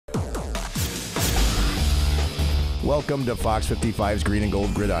Welcome to Fox 55's Green and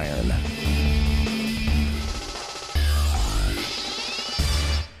Gold Gridiron.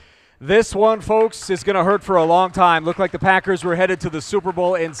 This one, folks, is going to hurt for a long time. Looked like the Packers were headed to the Super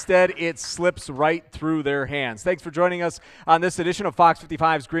Bowl. Instead, it slips right through their hands. Thanks for joining us on this edition of Fox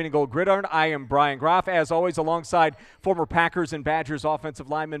 55's Green and Gold Gridiron. I am Brian Groff, as always, alongside former Packers and Badgers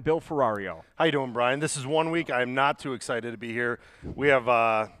offensive lineman Bill Ferrario. How you doing, Brian? This is 1 week. I'm not too excited to be here. We have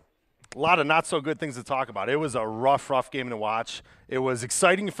a lot of not-so-good things to talk about. It was a rough game to watch. It was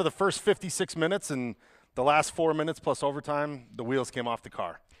exciting for the first 56 minutes, and the last 4 minutes plus overtime, the wheels came off the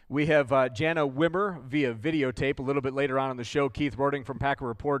car. We have Jana Wimmer via videotape a little bit later on in the show. Keith Rording from Packer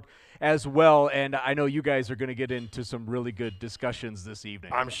Report as well. And I know you guys are going to get into some really good discussions this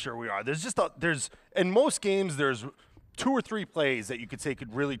evening. I'm sure we are. There's in most games, there's 2 or 3 plays that you could say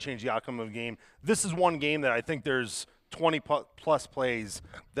could really change the outcome of a game. This is one game that I think there's 20-plus plays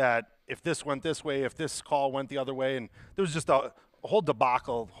that if this went this way, if this call went the other way, and there was just a whole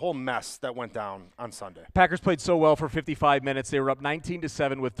debacle, whole mess that went down on Sunday. Packers played so well for 55 minutes. They were up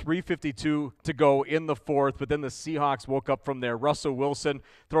 19-7 with 3:52 to go in the fourth, but then the Seahawks woke up from there. Russell Wilson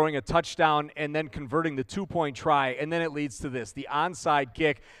throwing a touchdown and then converting the 2-point try, and then it leads to this, the onside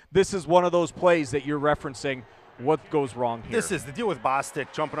kick. This is one of those plays that you're referencing. What goes wrong here? This is the deal with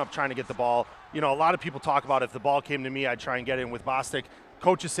Bostic jumping up trying to get the ball. You know, a lot of people talk about if the ball came to me, I'd try and get it in with Bostic.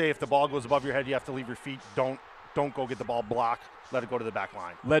 Coaches say if the ball goes above your head, you have to leave your feet. Don't go get the ball blocked. Let it go to the back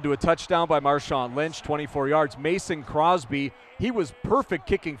line. Led to a touchdown by Marshawn Lynch, 24 yards. Mason Crosby, he was perfect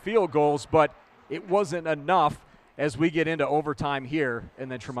kicking field goals, but it wasn't enough as we get into overtime here,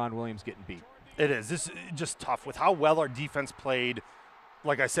 and then Tramon Williams getting beat. It is. This is just tough. With how well our defense played,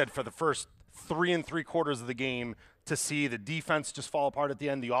 like I said, for the first 3 3/4 of the game, to see the defense just fall apart at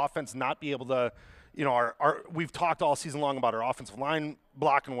the end, the offense not be able to, you know, we've talked all season long about our offensive line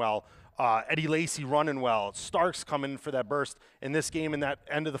blocking well, Eddie Lacy running well, Starks coming for that burst. In this game, in that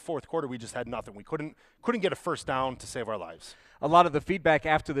end of the fourth quarter, we just had nothing. We couldn't get a first down to save our lives. A lot of the feedback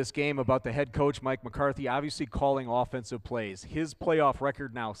after this game about the head coach, Mike McCarthy, obviously calling offensive plays. His playoff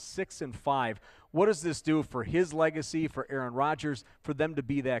record now 6-5. What does this do for his legacy, for Aaron Rodgers, for them to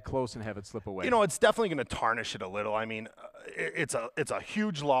be that close and have it slip away? You know, it's definitely going to tarnish it a little. I mean, it's a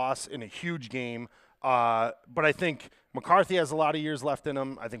huge loss in a huge game. But I think McCarthy has a lot of years left in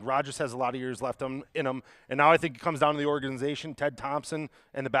him. I think Rodgers has a lot of years left in him. And now I think it comes down to the organization, Ted Thompson,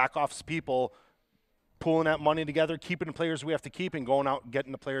 and the back office people pulling that money together, keeping the players we have to keep, and going out and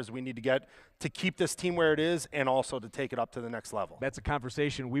getting the players we need to get to keep this team where it is and also to take it up to the next level. That's a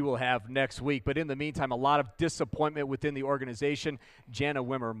conversation we will have next week. But in the meantime, a lot of disappointment within the organization. Jana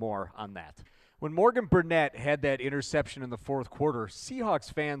Wimmer, more on that. When Morgan Burnett had that interception in the fourth quarter,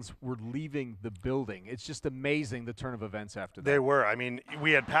 Seahawks fans were leaving the building. It's just amazing the turn of events after that. They were. I mean,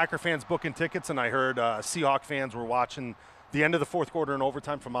 we had Packer fans booking tickets, and I heard Seahawk fans were watching the end of the fourth quarter in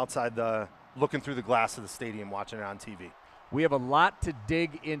overtime from outside looking through the glass of the stadium, watching it on TV. We have a lot to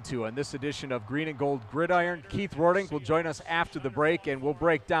dig into on this edition of Green and Gold Gridiron. Keith Rording will join us after the break, and we'll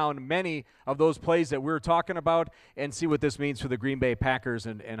break down many of those plays that we were talking about and see what this means for the Green Bay Packers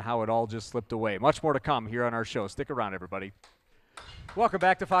and how it all just slipped away. Much more to come here on our show. Stick around, everybody. Welcome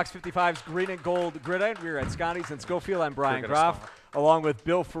back to Fox 55's Green and Gold Gridiron. We're at Scotty's in Schofield. I'm Brian Groff, along with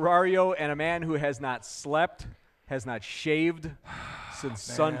Bill Ferrario, and a man who has not slept, has not shaved since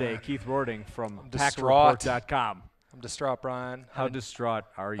Sunday, Keith Rording from PackerReport.com. I'm distraught, Brian. How distraught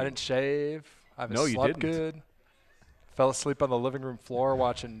are you? I didn't shave. I haven't No, you slept didn't. good. Fell asleep on the living room floor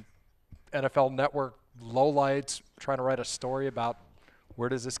watching NFL Network lowlights, trying to write a story about where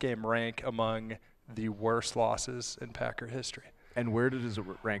does this game rank among the worst losses in Packer history. And where does it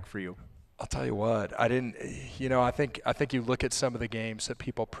rank for you? I'll tell you what. I didn't. You know, I think you look at some of the games that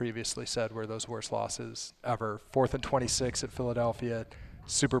people previously said were those worst losses ever. 4th and 26 at Philadelphia,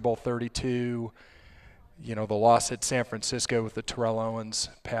 Super Bowl 32. You know, the loss at San Francisco with the Terrell Owens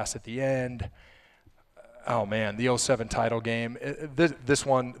pass at the end. Oh man, the 07 title game. This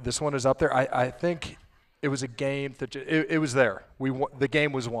one is up there. I think it was a game that it was there. The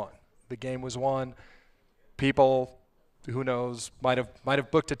game was won. The game was won. People, who knows, might have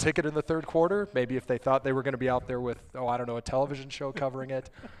booked a ticket in the third quarter. Maybe if they thought they were going to be out there with a television show covering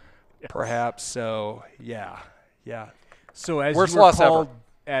it, yes. Perhaps. So yeah. So as worst you were loss called ever.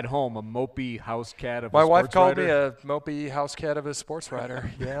 At home, a mopey house cat of my a sports wife called writer? me a mopey house cat of a sports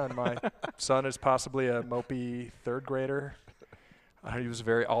writer. Yeah, and my son is possibly a mopey third grader. He was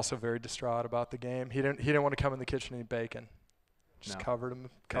also very distraught about the game. He didn't want to come in the kitchen and eat bacon. Just covered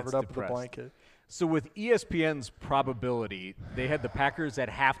up with a blanket. So with ESPN's probability, they had the Packers at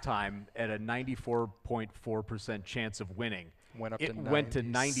halftime at a 94.4% chance of winning. went up it to 96. went to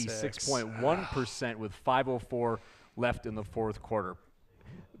 96.1% with 5:04 left in the fourth quarter.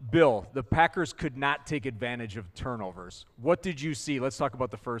 Bill, the Packers could not take advantage of turnovers. What did you see? Let's talk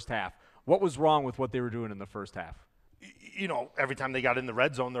about the first half. What was wrong with what they were doing in the first half? You know, every time they got in the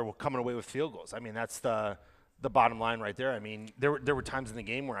red zone, they were coming away with field goals. I mean, that's the bottom line right there. I mean, there were times in the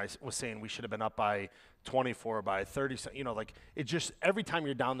game where I was saying we should have been up by 24, by 30. You know, like it just every time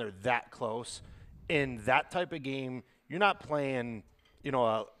you're down there that close in that type of game, you're not playing, you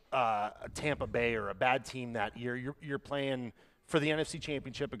know, a Tampa Bay or a bad team that year. You're playing for the NFC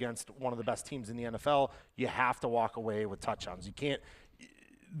Championship against one of the best teams in the NFL. You have to walk away with touchdowns. You can't.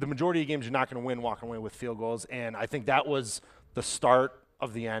 The majority of games you're not going to win walking away with field goals, and I think that was the start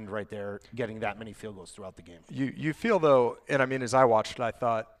of the end right there, getting that many field goals throughout the game. You feel, though, and I mean, as I watched it, I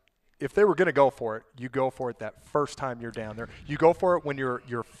thought, if they were going to go for it, you go for it that first time you're down there. You go for it when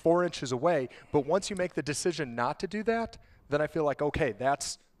you're 4 inches away, but once you make the decision not to do that, then I feel like, okay,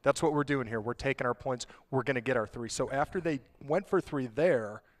 that's what we're doing here. We're taking our points. We're going to get our 3. So after they went for 3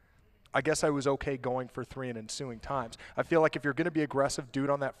 there, I guess I was okay going for 3 in ensuing times. I feel like if you're going to be aggressive, do it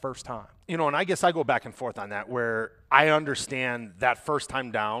on that first time. You know, and I guess I go back and forth on that, where I understand that first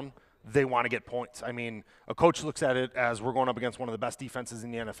time down, they want to get points. I mean, a coach looks at it as we're going up against one of the best defenses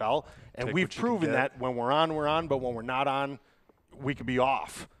in the NFL, and we've proven that when we're on, but when we're not on, we could be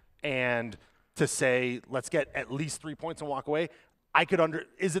off. And to say, let's get at least 3 points and walk away,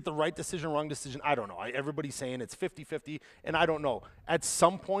 is it the right decision, wrong decision? I don't know. Everybody's saying it's 50-50, and I don't know. At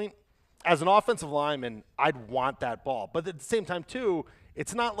some point, as an offensive lineman, I'd want that ball. But at the same time, too,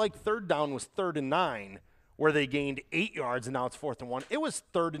 it's not like third down was 3rd and 9 where they gained 8 yards and now it's 4th and 1. It was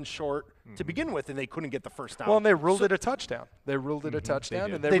 3rd and short to begin with, and they couldn't get the first down. Well, and they ruled it a touchdown. They ruled it a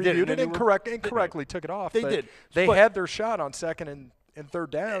touchdown, and they reviewed it and incorrectly took it off. They did. They had their shot on 2nd and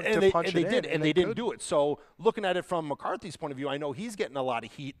 3rd down to punch it in. And they didn't do it. So looking at it from McCarthy's point of view, I know he's getting a lot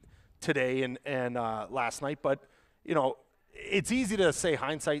of heat today and last night, but, you know, it's easy to say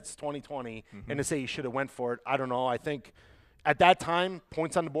hindsight's 20/20 and to say you should have went for it. I don't know. I think at that time,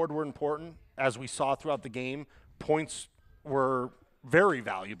 points on the board were important. As we saw throughout the game, points were very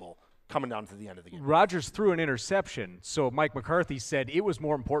valuable coming down to the end of the game. Rodgers threw an interception, so Mike McCarthy said it was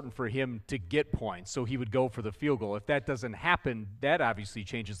more important for him to get points, so he would go for the field goal. If that doesn't happen, that obviously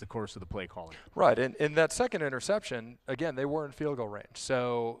changes the course of the play calling. Right, and in that second interception, again, they were in field goal range.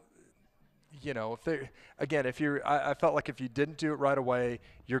 So, you know, I felt like if you didn't do it right away,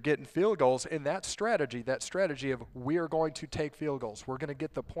 you're getting field goals. And that strategy of we are going to take field goals, we're going to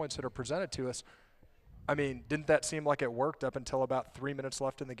get the points that are presented to us. I mean, didn't that seem like it worked up until about 3 minutes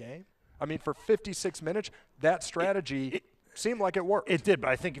left in the game? I mean, for 56 minutes, that strategy seemed like it worked. It did, but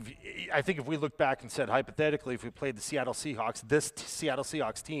I think if we look back and said hypothetically, if we played the Seattle Seahawks, this Seattle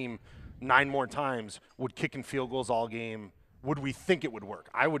Seahawks team 9 more times would kick in field goals all game. Would we think it would work?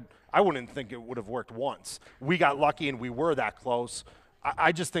 I wouldn't think it would have worked once. We got lucky and we were that close.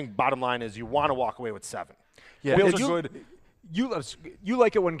 I just think bottom line is you want to walk away with 7. Yeah, Wheels are good. You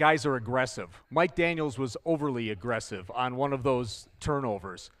like it when guys are aggressive. Mike Daniels was overly aggressive on one of those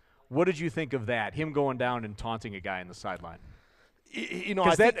turnovers. What did you think of that? Him going down and taunting a guy in the sideline. You know,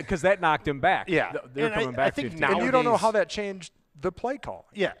 because that knocked him back. Yeah, they're coming back. I think now, and you don't know how that changed the play call.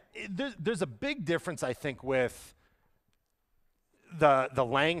 Yeah, there's a big difference, I think, with the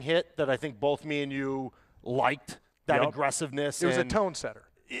Lang hit that I think both me and you liked, that aggressiveness. It was a tone setter.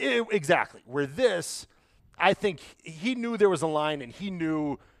 Exactly. Where this, I think he knew there was a line and he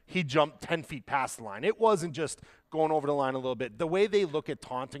knew he jumped 10 feet past the line. It wasn't just going over the line a little bit. The way they look at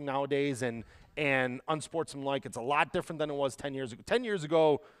taunting nowadays and unsportsmanlike, it's a lot different than it was 10 years ago. 10 years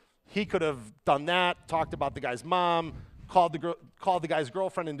ago, he could have done that, talked about the guy's mom, called the guy's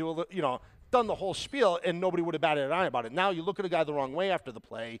girlfriend and done the whole spiel, and nobody would have batted an eye about it. Now you look at a guy the wrong way after the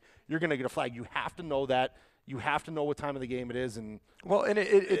play, you're going to get a flag. You have to know that. You have to know what time of the game it is. And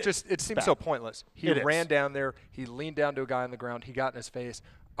it seems so pointless. He ran is. Down there. He leaned down to a guy on the ground. He got in his face.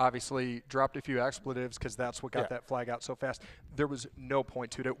 Obviously dropped a few expletives because that's what got that flag out so fast. There was no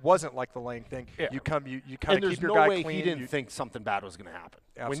point to it. It wasn't like the Lang thing. Yeah. You kind of keep your guy clean. And there's no way he didn't think something bad was going to happen.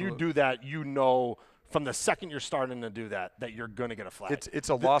 Absolutely. When you do that, you know from the second you're starting to do that you're going to get a flag. It's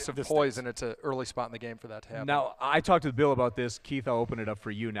a loss of poise, and it's an early spot in the game for that to happen. Now, I talked with Bill about this. Keith, I'll open it up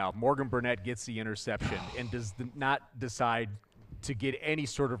for you now. Morgan Burnett gets the interception and does not decide to get any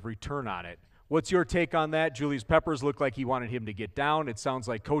sort of return on it. What's your take on that? Julius Peppers looked like he wanted him to get down. It sounds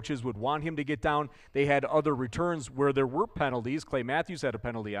like coaches would want him to get down. They had other returns where there were penalties. Clay Matthews had a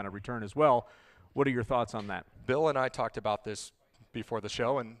penalty on a return as well. What are your thoughts on that? Bill and I talked about this before the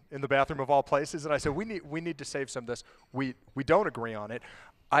show and in the bathroom of all places, and I said we need to save some of this. We don't agree on it.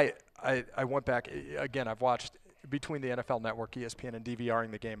 I went back again. I've watched between the NFL Network, ESPN, and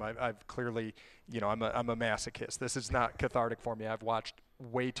DVRing the game, I've clearly, I'm a masochist. This is not cathartic for me. I've watched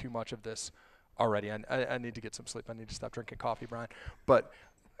way too much of this already. I need to get some sleep. I need to stop drinking coffee, Brian. But,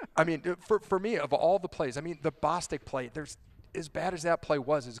 I mean, for me, of all the plays, I mean, the Bostic play, there's as bad as that play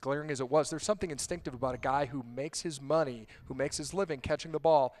was, as glaring as it was, there's something instinctive about a guy who makes his money, who makes his living catching the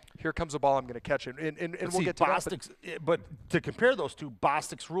ball. Here comes the ball, I'm going to catch it. And we'll get to Bostic's, that. But to compare those two,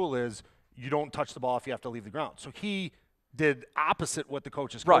 Bostic's rule is you don't touch the ball if you have to leave the ground. So he did opposite what the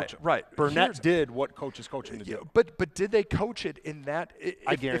coach is coaching. Right. Burnett did what coach is coaching to do. But did they coach it in that?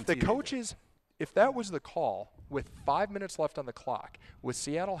 I guarantee if the coaches, if that was the call with 5 minutes left on the clock, with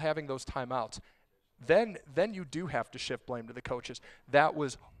Seattle having those timeouts, then you do have to shift blame to the coaches. That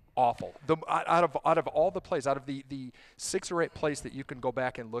was awful. Out of all the plays, out of the 6 or 8 plays that you can go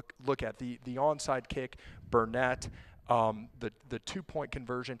back and look at, the onside kick, Burnett, the 2-point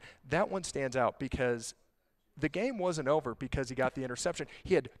conversion, that one stands out because the game wasn't over because he got the interception.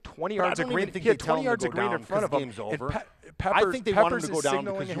 He had 20 yards of green. He had 20 yards of green in front of him. Game's over. I think they want him to go down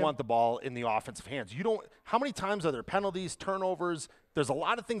because you want the ball in the offensive hands. You don't. How many times are there penalties, turnovers? There's a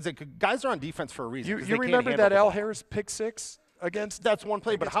lot of things that guys are on defense for a reason. You remember that Al Harris pick 6 against? That's one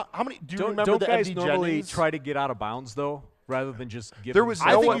play, but how many? Do you remember don't the guys MD normally Jennings? try to get out of bounds though, rather than just give? There was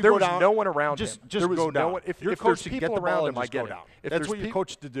no one. There was no one around him. Just go down. If your there's coach should people get the around ball him, and I just get go it. down. If That's what you're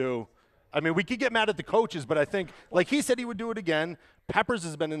coached to do. I mean, we could get mad at the coaches, but I think, like he said he would do it again. Peppers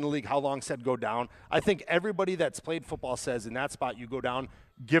has been in the league how long, said go down. I think everybody that's played football says in that spot you go down,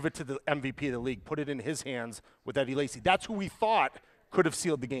 give it to the MVP of the league, put it in his hands with Eddie Lacy. That's who we thought could have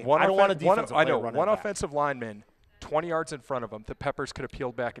sealed the game. I don't want a defensive player running one back. offensive lineman, 20 yards in front of him, that Peppers could have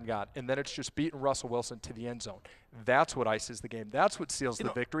peeled back and got, and then it's just beating Russell Wilson to the end zone. That's what ices the game. That's what seals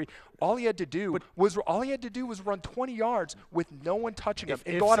the victory. All he had to do was run 20 yards with no one touching him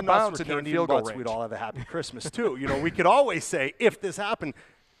and go out of bounds in their field goal range. We'd all have a happy Christmas too. We could always say if this happened.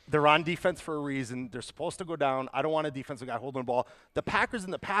 They're on defense for a reason. They're supposed to go down. I don't want a defensive guy holding the ball. The Packers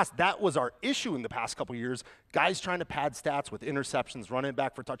in the past, that was our issue in the past couple of years. Guys trying to pad stats with interceptions, running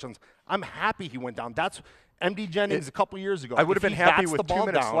back for touchdowns. I'm happy he went down. That's MD Jennings a couple of years ago. I would have been happy with 2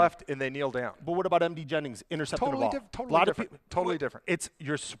 minutes down, left and they kneel down. But what about MD Jennings intercepting the ball? Totally different.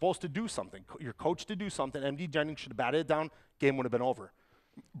 You're supposed to do something. You're coached to do something. MD Jennings should have batted it down. Game would have been over.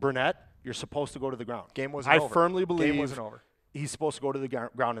 Burnett, you're supposed to go to the ground. Game wasn't over. I firmly believe game wasn't over. He's supposed to go to the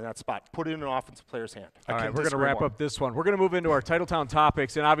ground in that spot. Put it in an offensive player's hand. All right, we're going to wrap up this one. We're going to move into our Titletown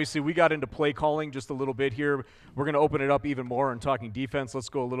topics, and obviously we got into play calling just a little bit here. We're going to open it up even more and talking defense. Let's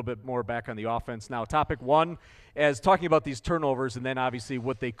go a little bit more back on the offense now. Topic 1 is talking about these turnovers and then obviously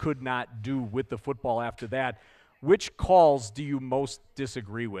what they could not do with the football after that. Which calls do you most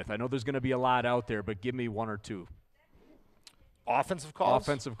disagree with? I know there's going to be a lot out there, but give me 1 or 2. Offensive calls?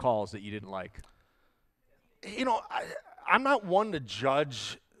 Offensive calls that you didn't like. I'm not one to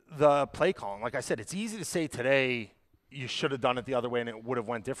judge the play calling. Like I said, it's easy to say today you should have done it the other way and it would have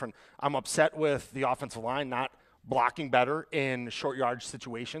went different. I'm upset with the offensive line not blocking better in short yardage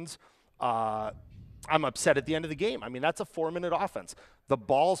situations. I'm upset at the end of the game. I mean, that's a 4-minute offense. The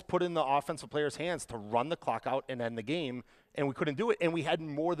ball's put in the offensive player's hands to run the clock out and end the game, and we couldn't do it, and we had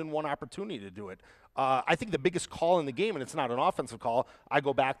more than one opportunity to do it. I think the biggest call in the game, and it's not an offensive call, I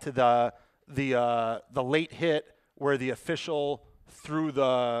go back to the late hit where the official threw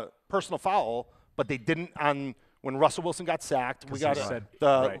the personal foul, but they didn't on when Russell Wilson got sacked. We got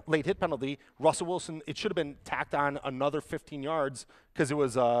late hit penalty. Russell Wilson, it should have been tacked on another 15 yards because it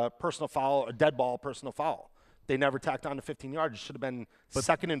was a personal foul, a dead ball personal foul. They never tacked on to 15 yards. It should have been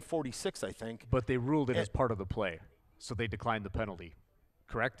 2nd and 46, I think. But they ruled it as part of the play, so they declined the penalty,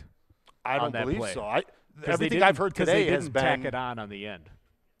 correct? I don't believe so. Everything I've heard today has been tack it on the end.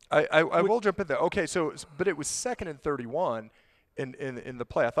 I will jump in there. Okay, but it was 2nd and 31 in the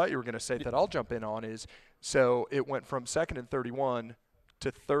play. I thought you were going to say that. I'll jump in on is, so it went from 2nd and 31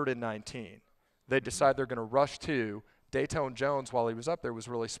 to 3rd and 19. They decide they're going to rush 2. Dayton Jones, while he was up there, was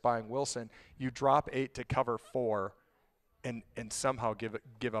really spying Wilson. You drop 8 to cover 4 and somehow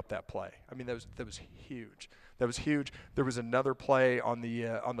give up that play. I mean, that was huge. That was huge. There was another play on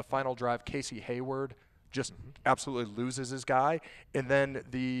the final drive. Casey Hayward just absolutely loses his guy. And then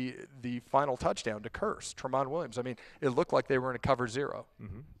the final touchdown to Tremont Williams. I mean, it looked like they were in a cover 0.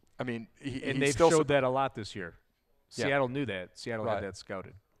 Mm-hmm. I mean, they've showed that a lot this year. Seattle knew that. Seattle had that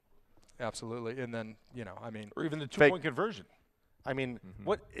scouted. Absolutely. And then, or even the 2-point conversion. I mean,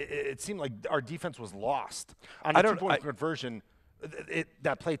 it seemed like our defense was lost on the 2-point conversion.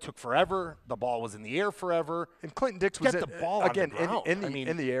 That play took forever. The ball was in the air forever. And Clinton Dix was the ball again on the ground.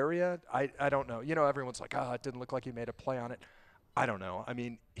 in the area. I don't know. Everyone's like, it didn't look like he made a play on it. I don't know. I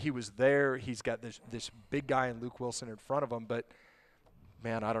mean, he was there. He's got this big guy in Luke Wilson in front of him, but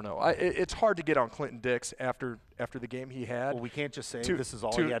man, I don't know. It's hard to get on Clinton Dix after the game he had. Well, we can't just say this is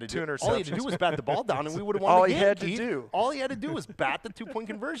all he had to do. Interceptions. All he had to do was bat the ball down, and we would have won all the game. he had Keith. to do. All he had to do was bat the 2-point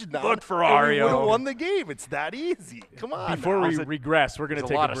conversion down. Look for and we Ario. would have won the game. It's that easy. Come on. Before now. we regress, we're going to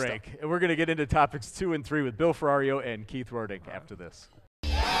There's a take lot a of break. And we're going to get into topics 2 and 3 with Bill Ferrario and Keith Rorting after this.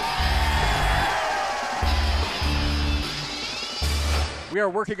 We are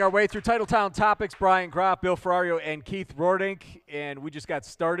working our way through Titletown topics. Brian Groff, Bill Ferrario, and Keith Rorting. And we just got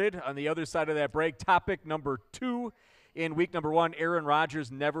started on the other side of that break. Topic number 2 in week number 1, Aaron Rodgers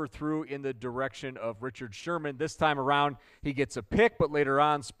never threw in the direction of Richard Sherman. This time around, he gets a pick, but later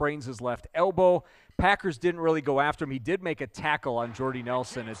on sprains his left elbow. Packers didn't really go after him. He did make a tackle on Jordy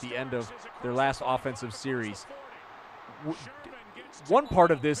Nelson at the end of their last offensive series. One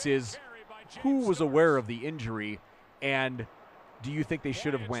part of this is who was aware of the injury, and do you think they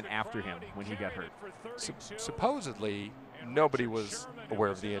should have went after him when he got hurt? Supposedly, nobody was aware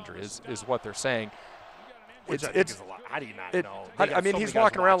of the injury, is what they're saying. Which I think is a lot. How do you not know? I mean, he's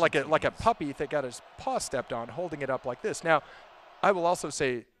walking around like a puppy that got his paw stepped on, holding it up like this. Now, I will also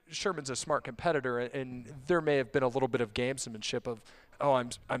say Sherman's a smart competitor, and there may have been a little bit of gamesmanship of, oh,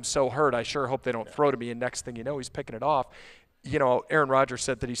 I'm so hurt. I sure hope they don't throw to me. And next thing you know, he's picking it off. You know, Aaron Rodgers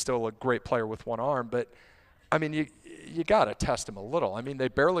said that he's still a great player with one arm, but I mean, you got to test him a little. I mean, they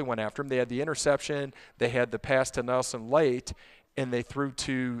barely went after him. They had the interception. They had the pass to Nelson late, and they threw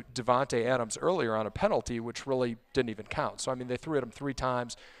to Devontae Adams earlier on a penalty, which really didn't even count. So, I mean, they threw at him 3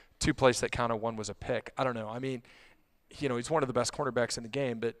 times, 2 plays that counted, 1 was a pick. I don't know. I mean, you know, he's one of the best cornerbacks in the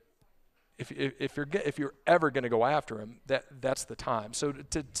game, but if you're ever going to go after him, that's the time. So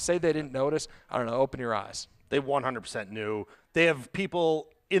to say they didn't notice, I don't know, open your eyes. They 100% knew. They have people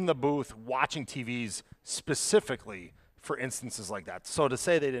in the booth watching TVs specifically for instances like that. So to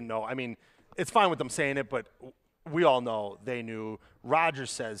say they didn't know, I mean, it's fine with them saying it, but we all know they knew.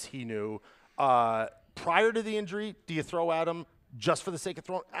 Rodgers says he knew. Prior to the injury, do you throw at him just for the sake of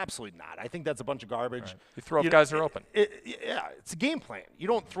throwing? Absolutely not. I think that's a bunch of garbage. Right. You throw if guys are open. Yeah, it's a game plan. You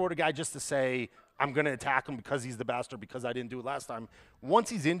don't throw at a guy just to say, I'm going to attack him because he's the best or because I didn't do it last time. Once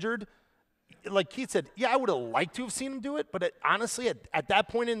he's injured, like Keith said, yeah, I would have liked to have seen him do it, but honestly, at that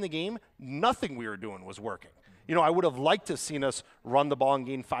point in the game, nothing we were doing was working. You know, I would have liked to have seen us run the ball and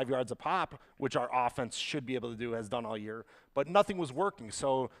gain 5 yards a pop, which our offense should be able to do, has done all year, but nothing was working.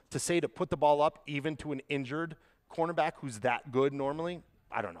 So to say to put the ball up even to an injured cornerback who's that good normally,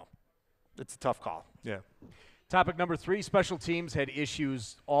 I don't know. It's a tough call. Yeah. Topic number 3, special teams had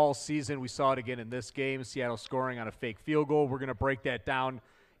issues all season. We saw it again in this game, Seattle scoring on a fake field goal. We're going to break that down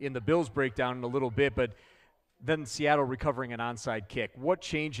in the Bills breakdown in a little bit, but then Seattle recovering an onside kick. What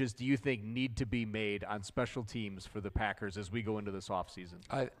changes do you think need to be made on special teams for the Packers as we go into this offseason?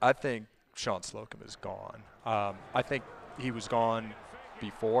 I think Sean Slocum is gone. I think he was gone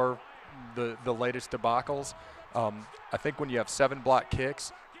before the latest debacles. I think when you have 7 block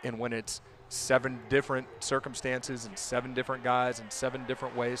kicks and when it's 7 different circumstances and 7 different guys and 7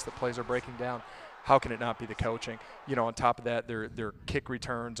 different ways that plays are breaking down, how can it not be the coaching? You know, on top of that, their kick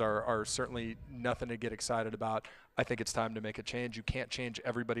returns are certainly nothing to get excited about. I think it's time to make a change. You can't change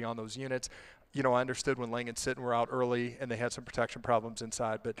everybody on those units. You know, I understood when Lang and Sitton were out early and they had some protection problems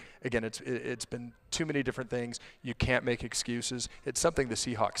inside, but again, it's been too many different things. You can't make excuses. It's something the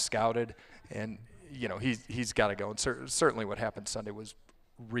Seahawks scouted, and you know he's got to go. And certainly, what happened Sunday was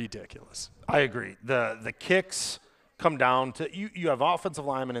ridiculous. I agree. The kicks come down to you have offensive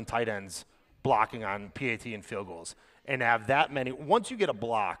linemen and tight ends blocking on PAT and field goals, and have that many. Once you get a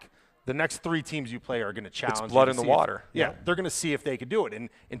block, the next 3 teams you play are going to challenge. It's blood in the water. Yeah, they're going to see if they could do it,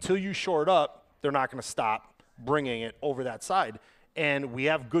 and until you shore it up, they're not going to stop bringing it over that side. And we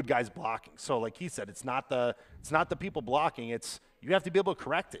have good guys blocking. So, like he said, it's not the people blocking. It's you have to be able to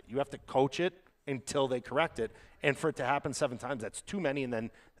correct it. You have to coach it until they correct it. And for it to happen 7 times, that's too many. And then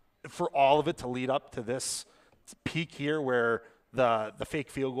for all of it to lead up to this peak here, where the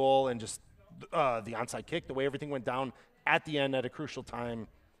fake field goal and just the onside kick, the way everything went down at the end at a crucial time,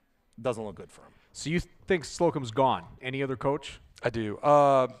 doesn't look good for him. So you think Slocum's gone? Any other coach? I do.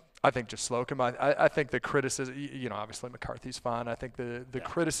 I think just Slocum. I think the criticism, you know, obviously McCarthy's fine. I think the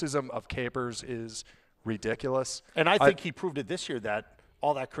criticism of Capers is ridiculous. And I think he proved it this year that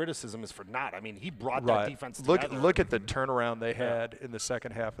all that criticism is for naught. I mean, he brought that defense together. Look at the turnaround they had in the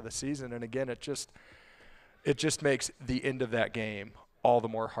second half of the season. And again, it just makes the end of that game all the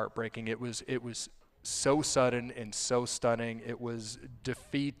more heartbreaking. It was so sudden and so stunning. It was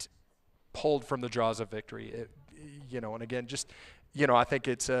defeat pulled from the jaws of victory. You know, and again, just, you know, I think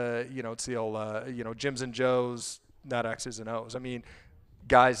it's it's the old, Jim's and Joe's not X's and O's. I mean,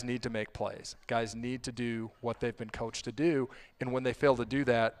 guys need to make plays. Guys need to do what they've been coached to do, and when they fail to do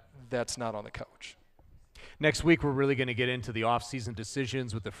that, that's not on the coach. Next week, we're really going to get into the offseason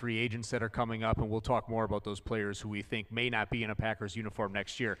decisions with the free agents that are coming up, and we'll talk more about those players who we think may not be in a Packers uniform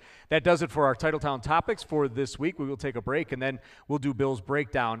next year. That does it for our Titletown topics for this week. We will take a break, and then we'll do Bill's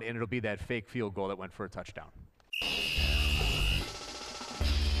breakdown, and it'll be that fake field goal that went for a touchdown.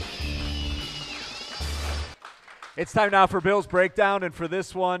 It's time now for Bill's breakdown, and for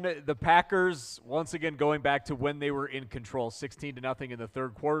this one, the Packers, once again going back to when they were in control, 16-0 in the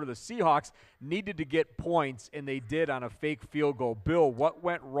third quarter. The Seahawks needed to get points, and they did on a fake field goal. Bill, what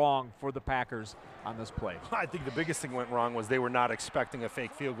went wrong for the Packers on this play? I think the biggest thing went wrong was they were not expecting a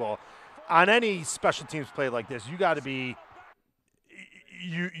fake field goal. On any special teams play like this, you got to be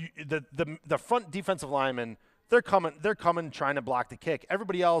the front defensive linemen. They're coming trying to block the kick.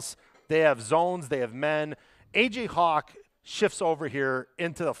 Everybody else, they have zones, they have men. A.J. Hawk shifts over here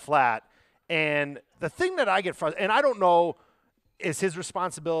into the flat, and the thing that I get frustrated, and I don't know, is his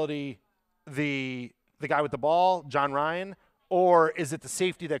responsibility the guy with the ball, John Ryan, or is it the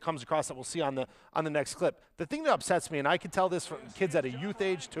safety that comes across that we'll see on the next clip? The thing that upsets me, and I can tell this from kids at a youth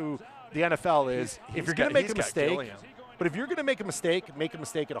age to the NFL, is if you're going to make a mistake, but if you're going to make a mistake at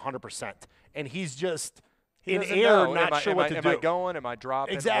 100%, and he's just – in air, not sure what to do. Am I going? Am I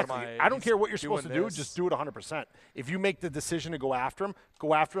dropping? Exactly. I don't care what you're supposed to do. Just do it 100%. If you make the decision to go after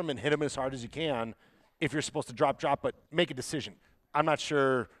him and hit him as hard as you can. If you're supposed to drop, but make a decision. I'm not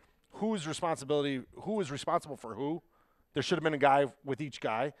sure who is responsible for who. There should have been a guy with each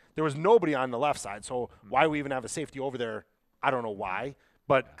guy. There was nobody on the left side, so why we even have a safety over there, I don't know why.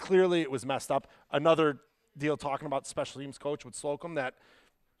 But clearly it was messed up. Another deal talking about the special teams coach with Slocum that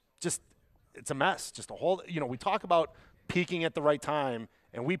just – it's a mess. Just a whole, we talk about peaking at the right time,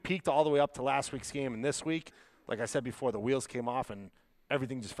 and we peaked all the way up to last week's game. And this week, like I said before, the wheels came off and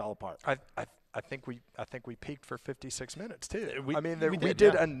everything just fell apart. I think we peaked for 56 minutes too. We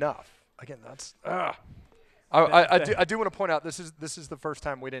did enough. Again, that's. I do want to point out this is the first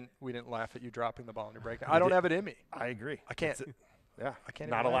time we didn't laugh at you dropping the ball in your break. I don't have it in me. I agree. I can't. Yeah, I can't.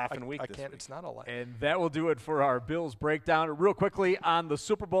 Not a laughing week. I this can't. week. It's not a laugh. And that will do it for our Bills breakdown. Real quickly on the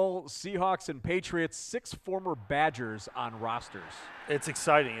Super Bowl, Seahawks and Patriots, 6 former Badgers on rosters. It's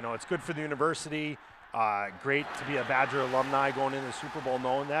exciting. It's good for the university. Great to be a Badger alumni going into the Super Bowl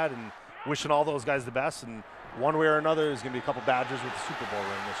knowing that and wishing all those guys the best. And one way or another, there's going to be a couple Badgers with the Super Bowl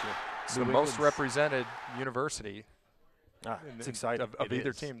ring this year. It's the most represented university. It's exciting. Of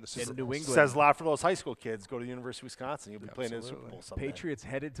either team. In New England. Says a lot for those high school kids. Go to the University of Wisconsin. You'll be playing in the Super Bowl someday. Patriots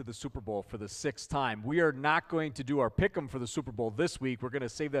headed to the Super Bowl for the 6th time. We are not going to do our pick'em for the Super Bowl this week. We're going to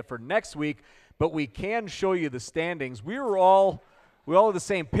save that for next week, but we can show you the standings. We all had the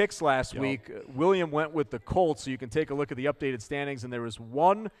same picks last week. William went with the Colts, so you can take a look at the updated standings, and there was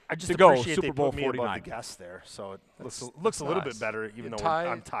one to go, Super Bowl 49. Above the guests there, so it looks a little bit better, even though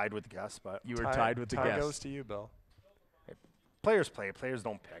I'm tied with the guests. But you were tied with the guests. Tie goes to you, Bill. Players play. Players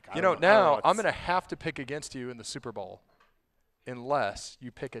don't pick. Now I'm going to have to pick against you in the Super Bowl unless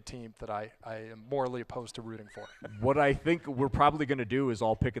you pick a team that I am morally opposed to rooting for. What I think we're probably going to do is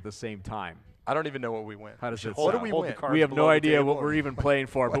all pick at the same time. I don't even know what we win. How does it What do sound? we win? We have no idea what we're even playing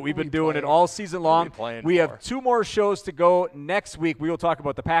for, but we've been doing it all season long. We have 2 more shows to go. Next week, we will talk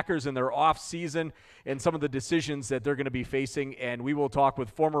about the Packers and their off season and some of the decisions that they're going to be facing, and we will talk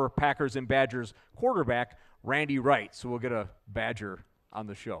with former Packers and Badgers quarterback Randy Wright. So we'll get a Badger on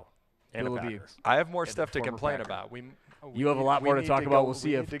the show. And I have more stuff to complain about. You have a lot more to talk about. We'll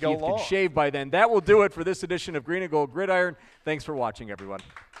see if Keith can shave by then. That will do it for this edition of Green and Gold Gridiron. Thanks for watching, everyone.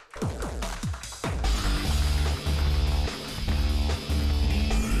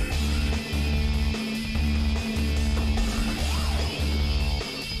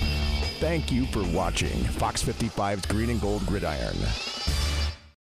 Thank you for watching Fox 55's Green and Gold Gridiron.